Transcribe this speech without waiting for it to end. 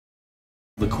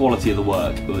The quality of the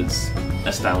work was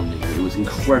astounding. It was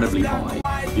incredibly high.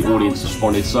 The audience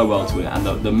responded so well to it, and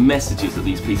the messages that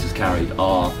these pieces carried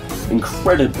are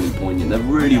incredibly poignant. They're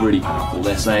really, really powerful.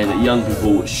 They're saying that young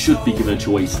people should be given a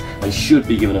choice and should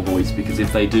be given a voice, because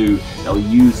if they do, they'll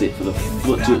use it to the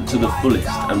fullest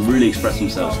and really express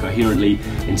themselves coherently,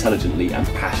 intelligently, and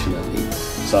passionately.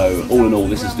 So, all in all,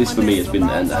 this for me has been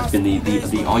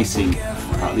the icing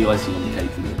on the cake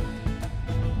for me.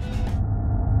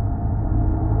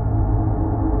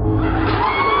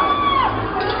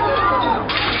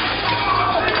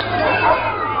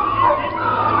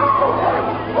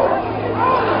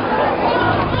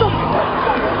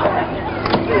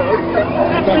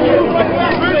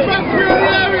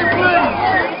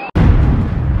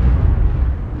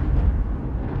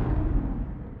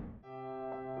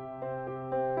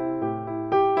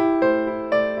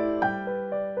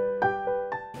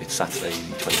 It's Saturday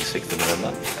the 26th of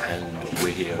November and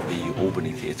we're here at the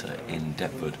Albany Theatre in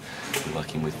Deptford. We're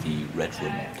working with the Red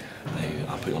Room. They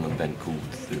are putting on an event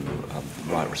called the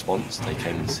Riot Response. They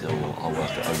came and saw our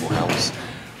work at Oval House.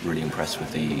 Really impressed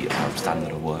with the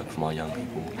standard of work from our young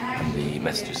people and the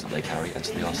messages that they carry, and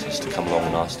so they asked us to come along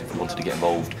and asked if we wanted to get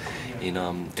involved in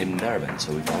their event.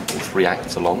 So we've done all 3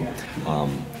 acts along,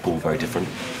 all very different,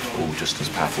 all just as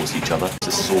powerful as each other.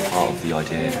 This is all part of the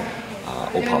idea,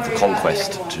 all part of the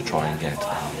conquest to try and get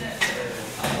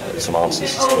some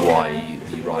answers as to why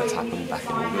the riots happened back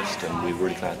in August, and we're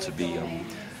really glad to be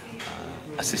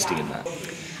assisting in that.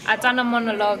 I'd done a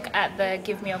monologue at the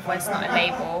Give Me a Voice Not a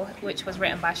Label, which was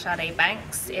written by Sade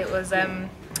Banks. It was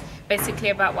basically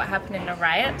about what happened in the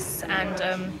riots, and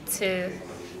to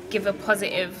give a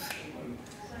positive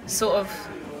sort of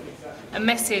a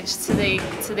message to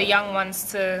the young ones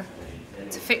to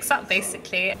fix up,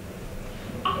 basically.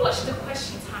 I watched the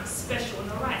Question Time special on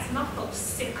the riots and I felt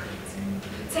sickened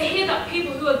to hear that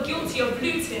people who are guilty of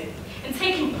looting and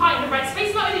taking part in the riots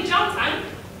face not only jail time,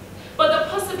 but the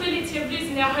possibility of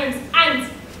losing their homes and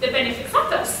the benefits. I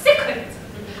felt sickened.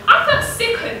 I felt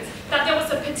sickened that there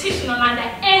was a petition online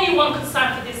that anyone could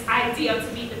sign for this idea to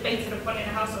be debated upon in the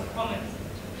House of Commons.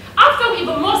 I felt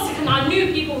even more sickened. I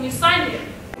knew people who signed it.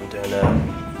 I'm doing a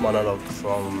monologue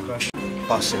from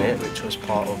Bussing It, which was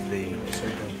part of the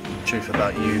Truth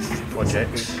About Youth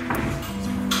project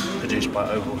produced by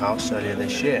Oval House earlier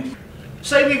this year.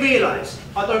 Say we realise,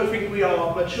 I don't think we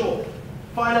are mature,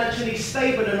 financially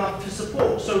stable enough to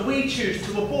support, so we choose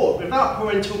to abort without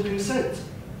parental consent.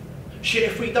 Shit,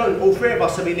 if we don't, all 3 of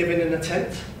us will be living in a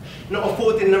tent, not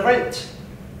affording the rent.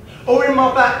 Or in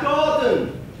my back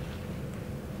garden.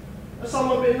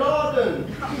 Osama bin Laden.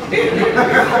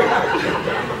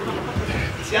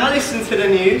 See, I listen to the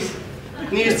news.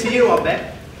 News to you, I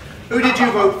bet. Who did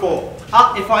you vote for?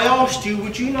 If I asked you,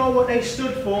 would you know what they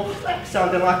stood for?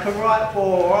 Sounding like a right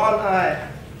boy, aren't I?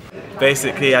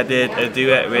 Basically, I did a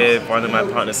duet with one of my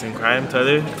partners in crime,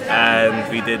 Tolu, and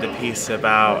we did a piece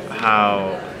about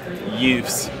how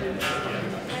youths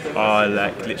are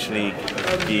like literally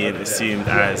being assumed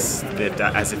as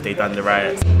if they've done the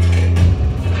riots.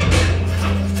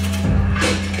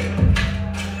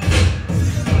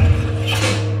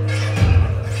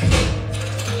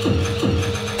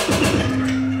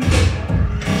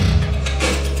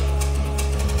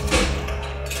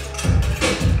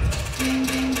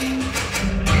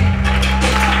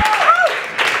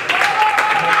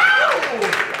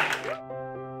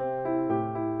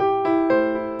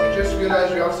 Just realize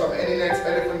you have some any next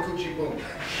elephant coochie boom.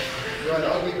 You're an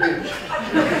ugly bitch.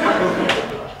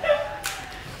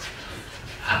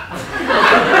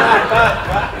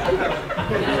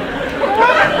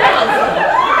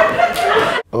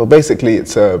 Well, basically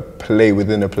it's a play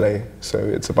within a play. So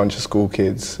it's a bunch of school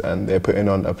kids and they're putting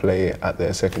on a play at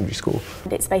their secondary school.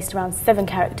 It's based around 7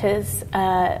 characters,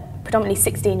 predominantly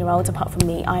 16-year-olds, apart from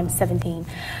me, I'm 17.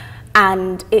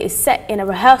 And it is set in a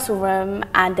rehearsal room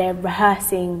and they're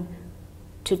rehearsing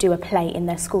to do a play in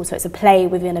their school. So it's a play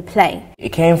within a play. It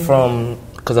came from,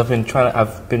 because I've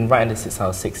been writing this since I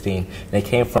was 16, and it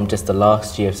came from just the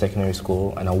last year of secondary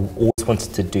school, and I always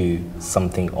wanted to do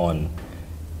something on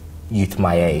youth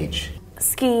my age.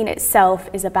 Skiing itself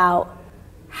is about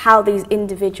how these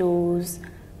individuals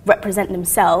represent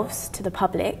themselves to the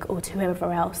public or to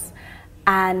whoever else,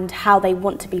 and how they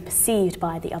want to be perceived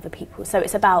by the other people. So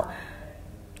it's about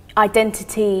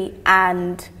identity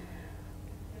and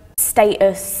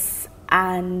status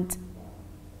and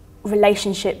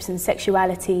relationships and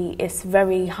sexuality. It's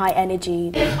very high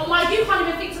energy. Oh my, you can't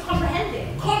even think to comprehend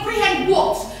it. Comprehend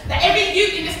what? That every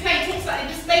youth in this play talks about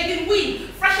this bathing weed,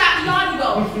 fresh out the yard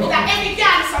well, or that every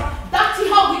guy is some dirty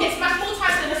hoe who gets smashed 4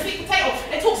 times in a sweet potato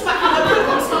and talks about how her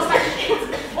boom smells like shit.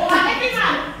 Or how every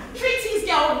man treats his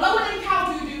girl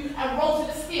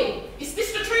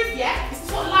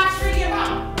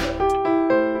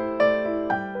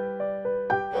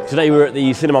Today we're at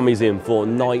the Cinema Museum for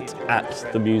Night at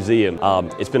the Museum.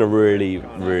 It's been a really,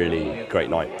 really great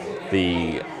night.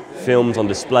 The films on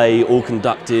display, all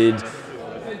conducted,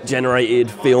 generated,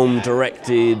 filmed,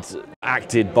 directed,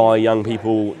 acted by young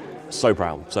people. So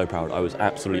proud, so proud. I was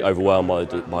absolutely overwhelmed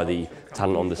by the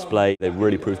talent on display. They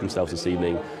really proved themselves this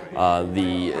evening.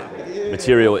 The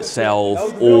material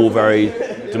itself, all very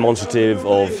demonstrative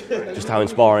of just how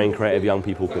inspiring creative young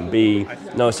people can be.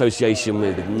 No association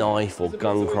with knife or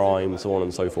gun crime, so on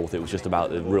and so forth. It was just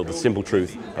about the simple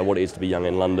truth of what it is to be young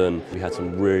in London. We had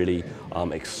some really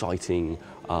exciting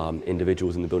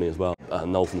individuals in the building as well.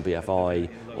 Noel from the BFI,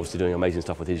 obviously doing amazing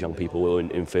stuff with his young people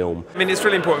in film. I mean, it's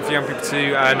really important for young people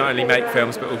to not only make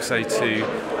films, but also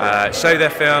to show their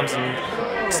films,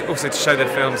 and also to show their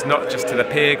films not just to the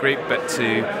peer group, but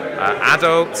to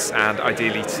adults, and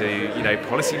ideally to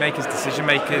policymakers, decision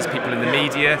makers, people in the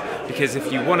media. Because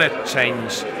if you want to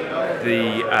change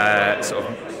the sort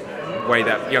of way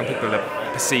that young people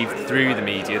are perceived through the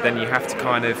media, then you have to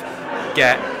kind of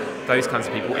get those kinds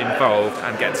of people involved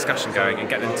and get a discussion going and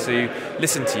get them to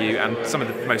listen to you. And some of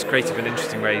the most creative and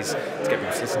interesting ways to get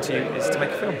people to listen to you is to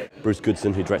make a film. Bruce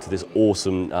Goodson, who directed this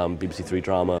awesome BBC Three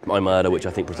drama, My Murder, which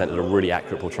I think presented a really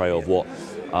accurate portrayal of what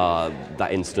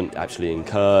that incident actually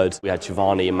incurred. We had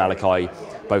Shivani and Malachi,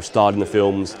 both starred in the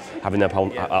films, having their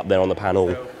up there on the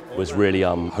panel was really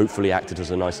hopefully acted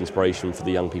as a nice inspiration for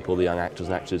the young people, the young actors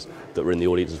and actors that were in the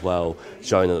audience as well,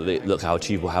 showing that look how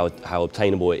achievable, how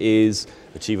obtainable it is,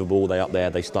 achievable. They up there,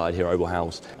 they started here at Oval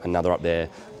House, and now they're up there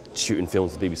shooting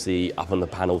films for the BBC, up on the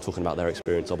panel talking about their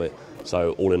experience of it.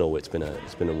 So all in all, it's been a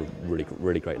really,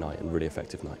 really great night and really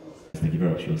effective night. Thank you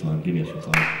very much for your time, giving us your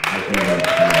time. Thank you very much.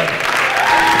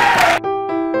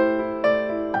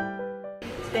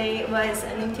 Today was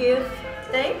an interview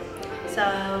day.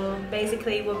 So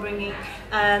basically we're bringing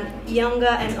younger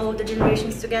and older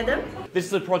generations together. This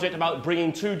is a project about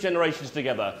bringing two generations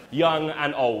together, young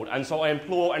and old. And so I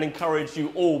implore and encourage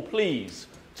you all, please,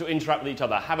 to interact with each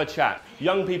other, have a chat.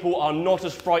 Young people are not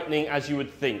as frightening as you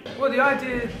would think. Well, the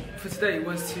idea for today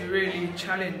was to really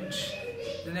challenge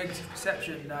the negative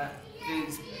perception that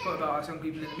is put about us young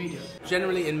people in the media.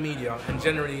 Generally in media and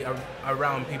generally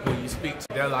around people you speak to,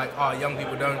 they're like, oh, young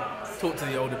people don't talk to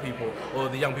the older people, or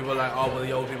the young people are like, oh, well,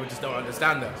 the old people just don't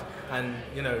understand us. And,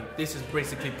 this has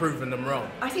basically proven them wrong.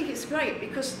 I think it's great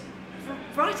because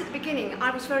right at the beginning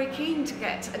I was very keen to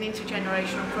get an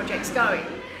intergenerational project going,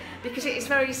 because it is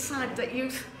very sad that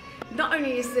youth, not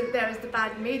only is there is the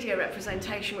bad media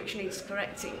representation which needs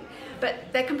correcting,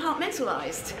 but they're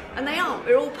compartmentalised, and they aren't.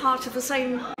 We're all part of the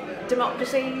same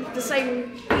democracy, the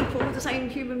same people, the same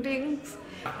human beings.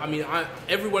 I mean,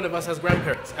 every one of us has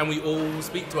grandparents, and we all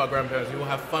speak to our grandparents, we all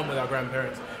have fun with our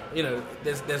grandparents.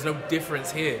 There's no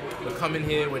difference here. We're coming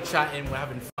here, we're chatting, we're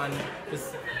having fun,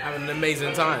 just having an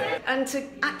amazing time. And to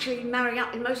actually marry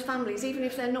up in most families, even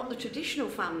if they're not the traditional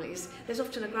families, there's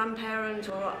often a grandparent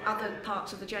or other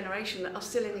parts of the generation that are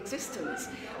still in existence.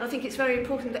 And I think it's very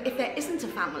important that if there isn't a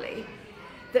family,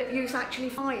 that youth actually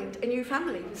find a new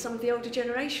family with some of the older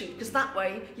generation, because that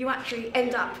way you actually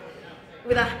end up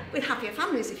with happier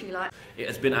families, if you like. It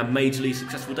has been a majorly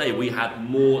successful day. We had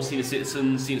more senior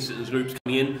citizens groups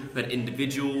coming in. We had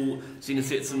individual senior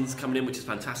citizens coming in, which is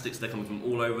fantastic. So they're coming from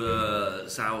all over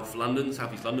South London,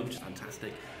 South East London, which is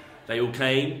fantastic. They all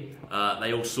came,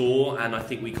 they all saw, and I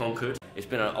think we conquered. It's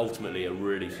been ultimately a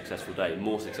really successful day,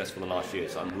 more successful than last year.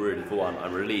 So I'm really, for one,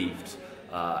 I'm relieved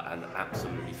and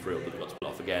absolutely thrilled that we got to pull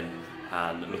off again,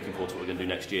 and looking forward to what we're going to do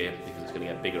next year, because it's going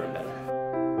to get bigger and better.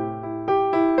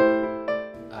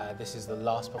 This is the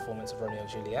last performance of Romeo and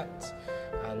Juliet,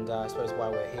 and I suppose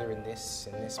while we're here in this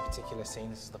particular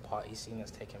scene, this is the party scene that's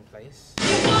taking place.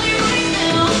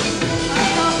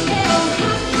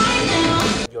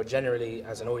 You're generally,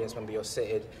 as an audience member, you're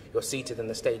seated and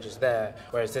the stage is there,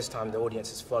 whereas this time the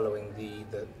audience is following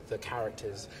the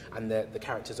characters, and the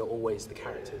characters are always the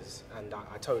characters. And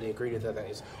I totally agree with her that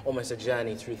it's almost a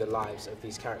journey through the lives of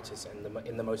these characters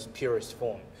in the most purest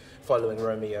form, following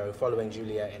Romeo, following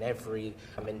Juliet in every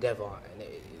endeavour, and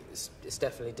it's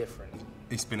definitely different.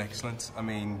 It's been excellent. I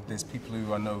mean, there's people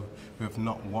who I know who have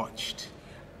not watched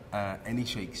any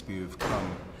Shakespeare who've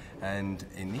come, and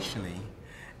initially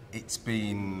it's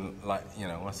been like,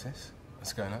 what's this?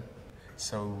 What's going on?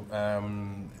 So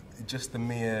just the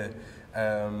mere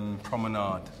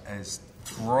promenade has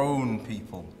thrown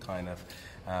people kind of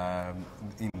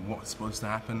in what's supposed to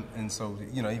happen, and so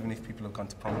even if people have gone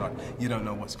to promenade, you don't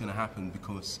know what's going to happen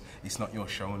because it's not your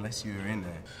show unless you're in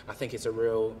there. I think it's a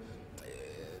real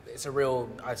it's a real,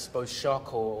 I suppose,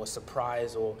 shock or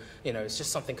surprise, or it's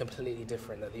just something completely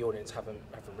different that the audience haven't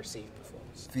received before.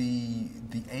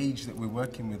 The age that we're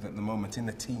working with at the moment, in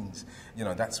the teens,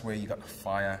 that's where you got the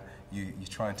fire. You're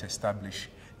trying to establish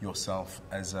yourself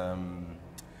as a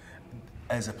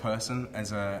person,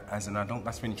 as an adult.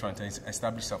 That's when you're trying to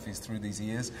establish yourself, is through these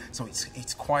years. So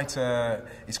it's quite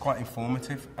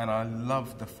informative, and I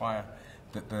love the fire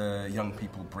that the young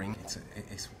people bring.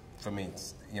 It's for me,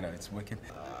 it's wicked.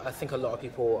 I think a lot of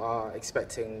people are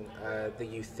expecting the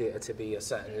youth theatre to be a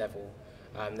certain level.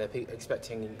 They're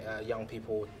expecting young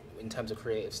people, in terms of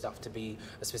creative stuff, to be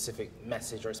a specific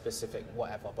message or a specific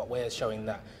whatever, but we're showing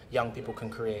that young people can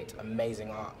create amazing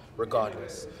art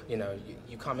regardless.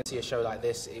 You come and see a show like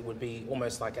this, it would be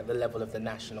almost like at the level of the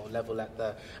national level, at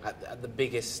the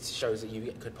biggest shows that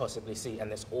you could possibly see,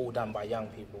 and it's all done by young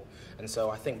people. And so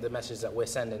I think the message that we're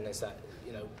sending is that,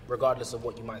 regardless of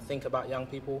what you might think about young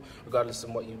people, regardless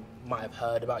of what you might have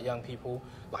heard about young people,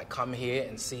 like, come here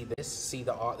and see this, see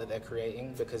the art that they're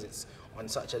creating, because it's on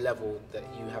such a level that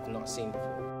you have not seen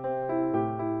before.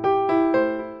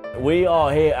 We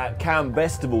are here at Camp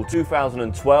Festival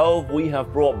 2012. We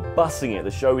have brought Bussing It,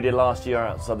 the show we did last year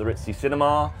outside the Ritzy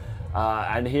Cinema.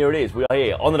 And here it is. We are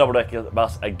here on the double-decker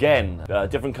bus again.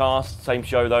 Different cast, same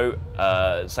show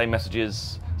though, same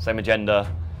messages, same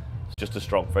agenda. It's just as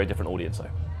strong, very different audience though.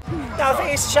 No, I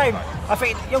think it's a shame. I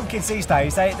think young kids these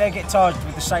days, they get charged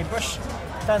with the same brush,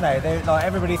 don't they? Like,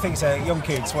 everybody thinks that young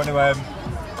kids want to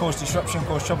cause disruption,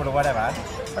 cause trouble or whatever.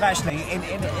 But actually,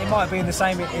 it might be in the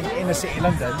same in the city of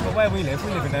London, but where we live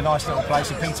in a nice little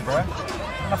place in Peterborough.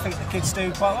 And I think the kids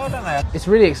do quite well, don't they? It's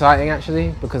really exciting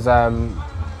actually, because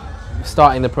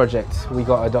starting the project, we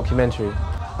got a documentary,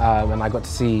 and I got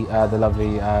to see the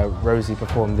lovely Rosie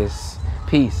perform this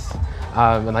piece.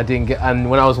 And I didn't get. And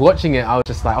when I was watching it, I was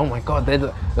just like, "Oh my God,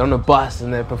 they're on a bus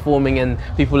and they're performing, and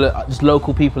just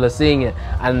local people are seeing it."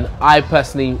 And I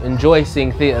personally enjoy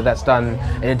seeing theatre that's done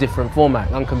in a different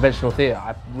format, unconventional theatre.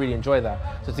 I really enjoy that.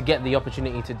 So to get the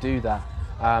opportunity to do that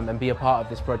and be a part of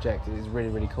this project is really,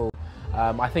 really cool.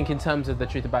 I think in terms of the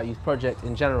Truth About Youth project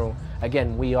in general,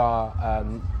 again, we are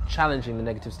challenging the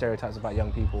negative stereotypes about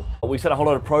young people. We sent a whole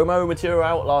lot of promo material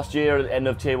out last year at the end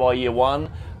of TY Year 1,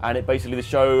 and it basically, the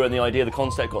show and the idea, the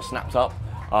concept got snapped up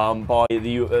by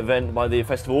the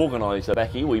festival organiser,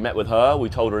 Becky. We met with her, we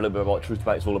told her a little bit about what Truth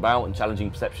About It's all about and challenging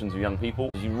perceptions of young people.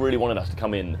 She really wanted us to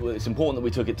come in. It's important that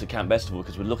we took it to Camp Festival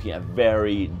because we're looking at a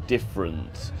very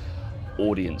different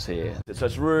audience here. So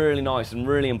it's really nice and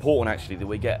really important actually that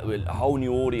we get a whole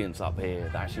new audience up here,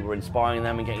 that actually we're inspiring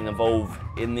them and getting involved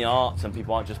in the arts, and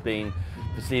people aren't just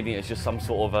perceiving it as just some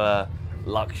sort of a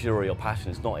luxury or passion.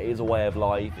 It's not, it is a way of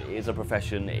life, it is a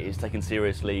profession, it is taken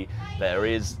seriously, there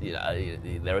is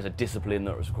a discipline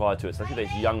that is required to it. So I think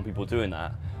there's young people doing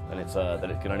that, then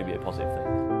it can only be a positive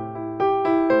thing.